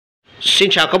Xin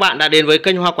chào các bạn đã đến với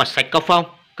kênh Hoa Quả Sạch cao Phong.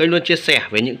 Kênh luôn chia sẻ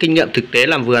về những kinh nghiệm thực tế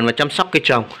làm vườn và chăm sóc cây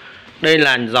trồng. Đây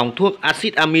là dòng thuốc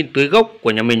axit amin tưới gốc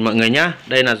của nhà mình mọi người nhá.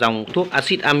 Đây là dòng thuốc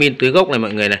axit amin tưới gốc này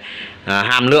mọi người này.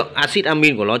 Hàm lượng axit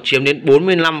amin của nó chiếm đến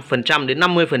 45% đến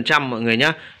 50% mọi người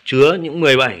nhá. Chứa những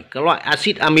 17 các loại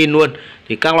axit amin luôn.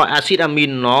 Thì các loại axit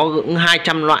amin nó cũng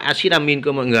 200 loại axit amin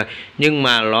cơ mọi người. Nhưng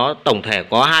mà nó tổng thể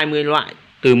có 20 loại,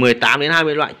 từ 18 đến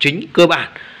 20 loại chính cơ bản.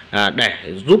 Để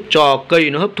giúp cho cây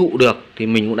nó hấp thụ được thì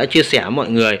mình cũng đã chia sẻ với mọi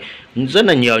người rất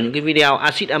là nhiều những cái video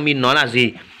axit amin nó là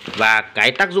gì và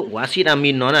cái tác dụng của axit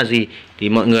amin nó là gì, thì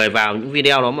mọi người vào những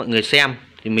video đó mọi người xem.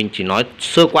 Thì mình chỉ nói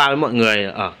sơ qua với mọi người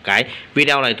ở cái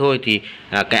video này thôi. Thì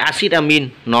cái axit amin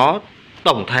nó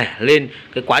tổng thể lên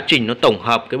cái quá trình nó tổng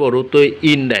hợp cái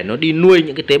protein để nó đi nuôi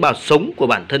những cái tế bào sống của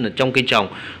bản thân ở trong cây trồng.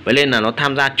 Vậy nên là nó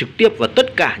tham gia trực tiếp vào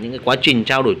tất cả những cái quá trình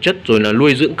trao đổi chất rồi là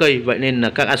nuôi dưỡng cây. Vậy nên là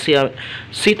các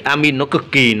axit amin nó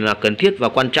cực kỳ là cần thiết và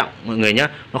quan trọng mọi người nhé.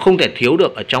 Nó không thể thiếu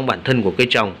được ở trong bản thân của cây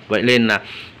trồng. Vậy nên là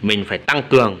mình phải tăng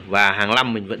cường và hàng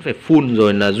năm mình vẫn phải phun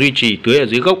rồi là duy trì tưới ở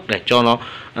dưới gốc để cho nó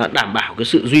đảm bảo cái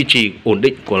sự duy trì ổn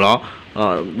định của nó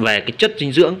về cái chất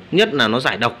dinh dưỡng, nhất là nó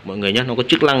giải độc mọi người nhé. Nó có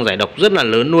chức năng giải độc rất là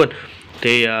lớn luôn.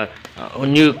 Thì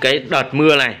như cái đợt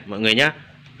mưa này mọi người nhé,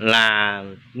 là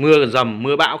mưa dầm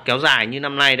mưa bão kéo dài như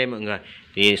năm nay đây mọi người,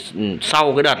 thì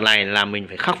sau cái đợt này là mình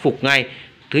phải khắc phục ngay.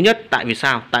 Thứ nhất tại vì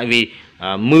sao? Tại vì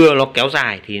mưa nó kéo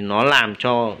dài thì nó làm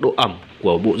cho độ ẩm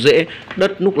của bộ rễ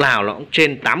đất lúc nào nó cũng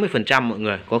trên 80% mọi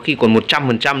người, có khi còn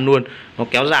 100% luôn. Nó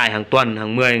kéo dài hàng tuần,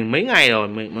 hàng mấy ngày rồi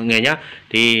mọi người nhé.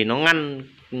 Thì nó ngăn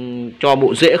cho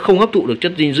bộ rễ không hấp thụ được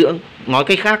chất dinh dưỡng. Nói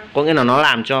cách khác có nghĩa là nó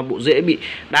làm cho bộ rễ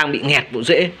đang bị nghẹt bộ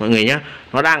rễ mọi người nhé.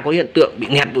 Nó đang có hiện tượng bị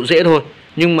nghẹt bộ rễ thôi,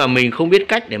 nhưng mà mình không biết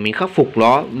cách để mình khắc phục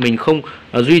nó, mình không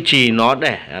duy trì nó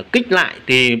để kích lại,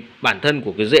 thì bản thân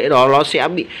của cái rễ đó nó sẽ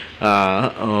bị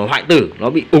hoại tử, nó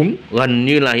bị úng, gần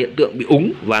như là hiện tượng bị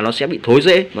úng, và nó sẽ bị thối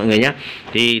rễ mọi người nhé.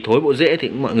 Thì thối bộ rễ thì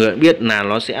mọi người biết là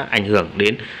nó sẽ ảnh hưởng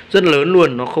đến rất lớn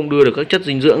luôn. Nó không đưa được các chất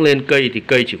dinh dưỡng lên cây thì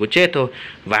cây chỉ có chết thôi.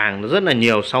 Vàng nó rất là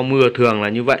nhiều sau mưa, thường là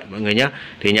như vậy mọi người nhé.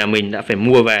 Thì nhà mình đã phải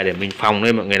mua về để mình phòng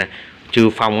đây mọi người này. Trừ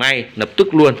phòng ngay lập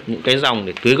tức luôn những cái dòng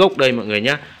để tưới gốc đây mọi người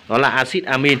nhé. Đó là axit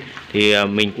amin. Thì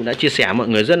mình cũng đã chia sẻ với mọi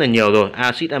người rất là nhiều rồi.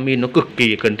 Axit amin nó cực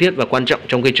kỳ cần thiết và quan trọng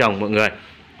trong cây trồng mọi người.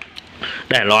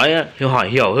 Để nói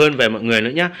hiểu hơn về mọi người nữa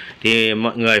nhé, thì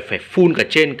mọi người phải phun cả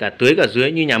trên cả tưới cả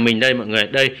dưới như nhà mình đây mọi người.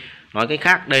 Đây nói cách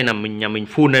khác, đây là nhà mình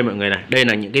phun đây mọi người này. Đây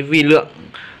là những cái vi lượng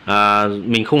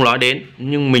mình không nói đến,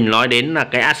 nhưng mình nói đến là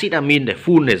cái axit amin để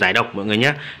phun để giải độc mọi người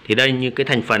nhé. Thì đây như cái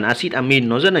thành phần axit amin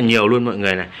nó rất là nhiều luôn mọi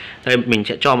người này. Đây mình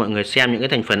sẽ cho mọi người xem những cái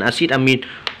thành phần axit amin.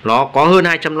 Nó có hơn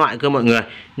 200 loại cơ mọi người,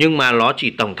 nhưng mà nó chỉ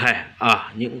tổng thể ở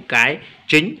những cái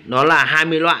chính đó là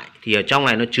 20 loại. Thì ở trong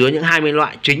này nó chứa những 20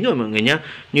 loại chính rồi mọi người nhé.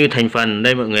 Như thành phần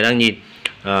đây mọi người đang nhìn,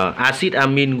 axit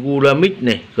amin glutamic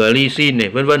này, glycin này,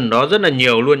 vân vân. Đó rất là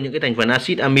nhiều luôn những cái thành phần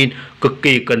axit amin cực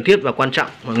kỳ cần thiết và quan trọng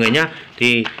mọi người nhé.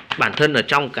 Thì bản thân ở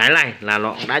trong cái này là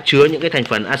nó đã chứa những cái thành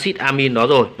phần axit amin đó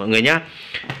rồi mọi người nhé.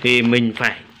 Thì mình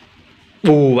phải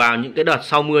bù vào những cái đợt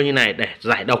sau mưa như này để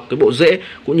giải độc cái bộ rễ,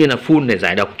 cũng như là phun để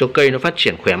giải độc cho cây nó phát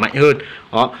triển khỏe mạnh hơn.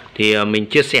 Đó thì mình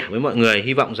chia sẻ với mọi người,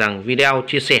 hy vọng rằng video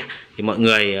chia sẻ thì mọi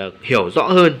người hiểu rõ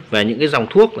hơn về những cái dòng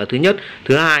thuốc là thứ nhất.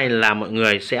 Thứ hai là mọi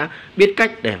người sẽ biết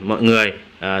cách để mọi người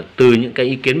từ những cái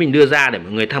ý kiến mình đưa ra để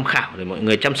mọi người tham khảo, để mọi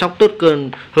người chăm sóc tốt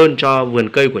hơn cho vườn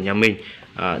cây của nhà mình.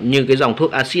 Như cái dòng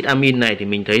thuốc axit amin này thì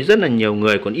mình thấy rất là nhiều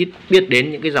người còn ít biết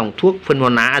đến những cái dòng thuốc phân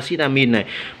bón lá axit amin này.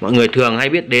 Mọi người thường hay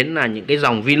biết đến là những cái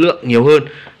dòng vi lượng nhiều hơn,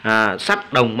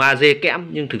 sắt, đồng, magie, kẽm,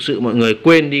 nhưng thực sự mọi người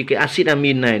quên đi cái axit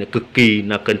amin này là cực kỳ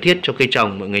là cần thiết cho cây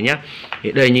trồng mọi người nhé.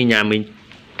 Thì đây như nhà mình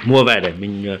mua về để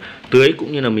mình tưới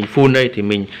cũng như là mình phun đây, thì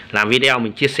mình làm video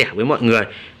mình chia sẻ với mọi người.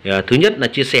 Thứ nhất là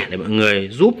chia sẻ để mọi người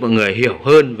giúp mọi người hiểu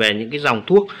hơn về những cái dòng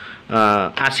thuốc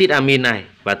axit amin này,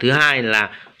 và thứ hai là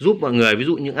giúp mọi người, ví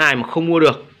dụ những ai mà không mua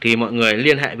được thì mọi người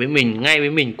liên hệ với mình, ngay với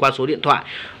mình qua số điện thoại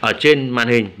ở trên màn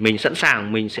hình. Mình sẵn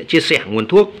sàng mình sẽ chia sẻ nguồn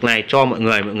thuốc này cho mọi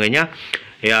người nhé.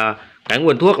 Thì cái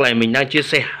nguồn thuốc này mình đang chia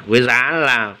sẻ với giá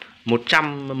là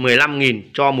 115.000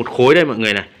 cho một khối đây mọi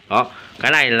người này. Đó,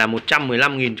 cái này là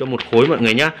 115.000 cho một khối mọi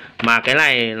người nhé. Mà cái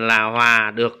này là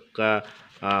hòa được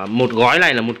một gói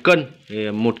này là 1 cân,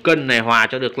 thì 1 cân này hòa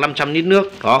cho được 500 lít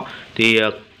nước. Đó thì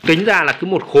tính ra là cứ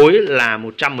một khối là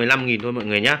 115.000 thôi mọi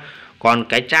người nhé. Còn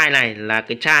cái chai này là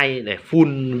cái chai để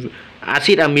phun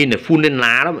axit amin để phun lên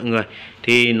lá đó mọi người,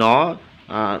 thì nó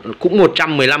cũng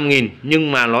 115.000,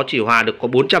 nhưng mà nó chỉ hòa được có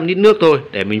 400 lít nước thôi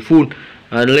để mình phun.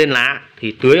 lên lá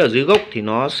thì tưới ở dưới gốc thì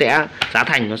nó sẽ giá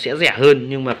thành nó sẽ rẻ hơn,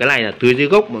 nhưng mà cái này là tưới dưới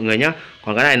gốc mọi người nhé,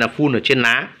 còn cái này là phun ở trên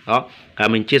lá đó.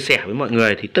 Mình chia sẻ với mọi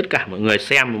người thì tất cả mọi người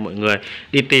xem và mọi người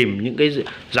đi tìm những cái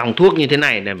dòng thuốc như thế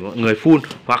này để mọi người phun,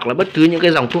 hoặc là bất cứ những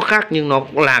cái dòng thuốc khác nhưng nó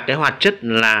là cái hoạt chất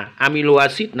là amino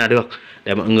acid là được,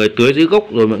 để mọi người tưới dưới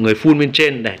gốc rồi mọi người phun bên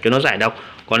trên để cho nó giải độc.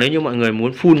 Còn nếu như mọi người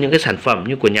muốn phun những cái sản phẩm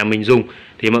như của nhà mình dùng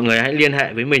thì mọi người hãy liên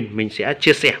hệ với mình sẽ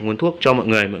chia sẻ nguồn thuốc cho mọi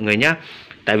người nhé.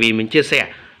 Tại vì mình chia sẻ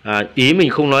ý mình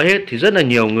không nói hết thì rất là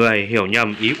nhiều người hiểu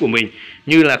nhầm ý của mình,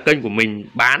 như là kênh của mình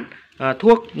bán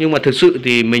thuốc, nhưng mà thực sự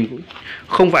thì mình cũng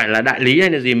không phải là đại lý hay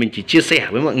là gì, mình chỉ chia sẻ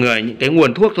với mọi người những cái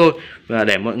nguồn thuốc thôi, và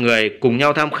để mọi người cùng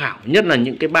nhau tham khảo. Nhất là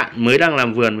những cái bạn mới đang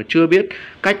làm vườn mà chưa biết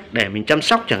cách để mình chăm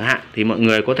sóc chẳng hạn, thì mọi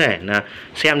người có thể là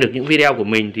xem được những video của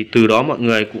mình, thì từ đó mọi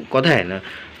người cũng có thể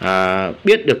là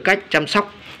biết được cách chăm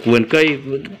sóc vườn cây,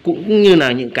 cũng như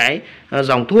là những cái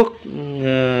dòng thuốc,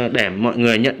 để mọi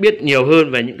người nhận biết nhiều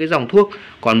hơn về những cái dòng thuốc.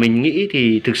 Còn mình nghĩ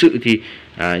thì thực sự thì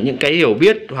những cái hiểu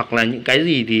biết hoặc là những cái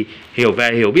gì thì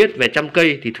hiểu biết về chăm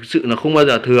cây thì thực sự là không bao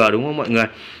giờ thừa, đúng không mọi người?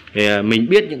 Thì mình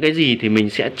biết những cái gì thì mình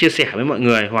sẽ chia sẻ với mọi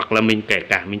người, hoặc là mình kể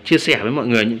cả mình chia sẻ với mọi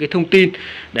người những cái thông tin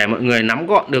để mọi người nắm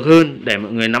gọn được hơn, để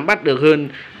mọi người nắm bắt được hơn,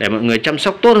 để mọi người chăm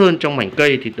sóc tốt hơn trong mảnh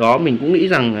cây. Thì đó mình cũng nghĩ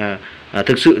rằng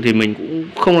thực sự thì mình cũng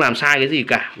không làm sai cái gì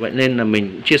cả, vậy nên là mình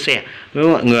cũng chia sẻ với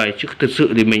mọi người, chứ thực sự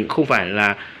thì mình không phải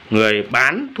là người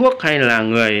bán thuốc hay là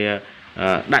người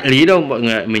đại lý đâu mọi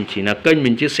người. Mình chỉ là kênh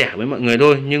mình chia sẻ với mọi người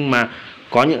thôi, nhưng mà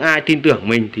có những ai tin tưởng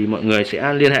mình thì mọi người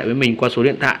sẽ liên hệ với mình qua số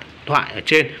điện thoại ở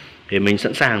trên, để mình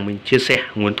sẵn sàng mình chia sẻ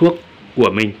nguồn thuốc của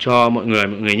mình cho mọi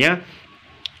người nhé.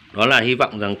 Đó là hy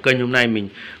vọng rằng kênh hôm nay mình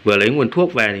vừa lấy nguồn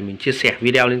thuốc về thì mình chia sẻ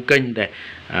video lên kênh để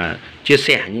chia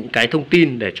sẻ những cái thông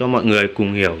tin để cho mọi người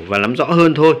cùng hiểu và nắm rõ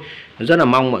hơn thôi. Rất là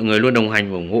mong mọi người luôn đồng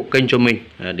hành và ủng hộ kênh cho mình.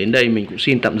 Đến đây mình cũng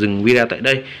xin tạm dừng video tại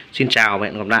đây. Xin chào và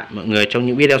hẹn gặp lại mọi người trong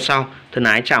những video sau. Thân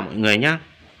ái chào mọi người nhé.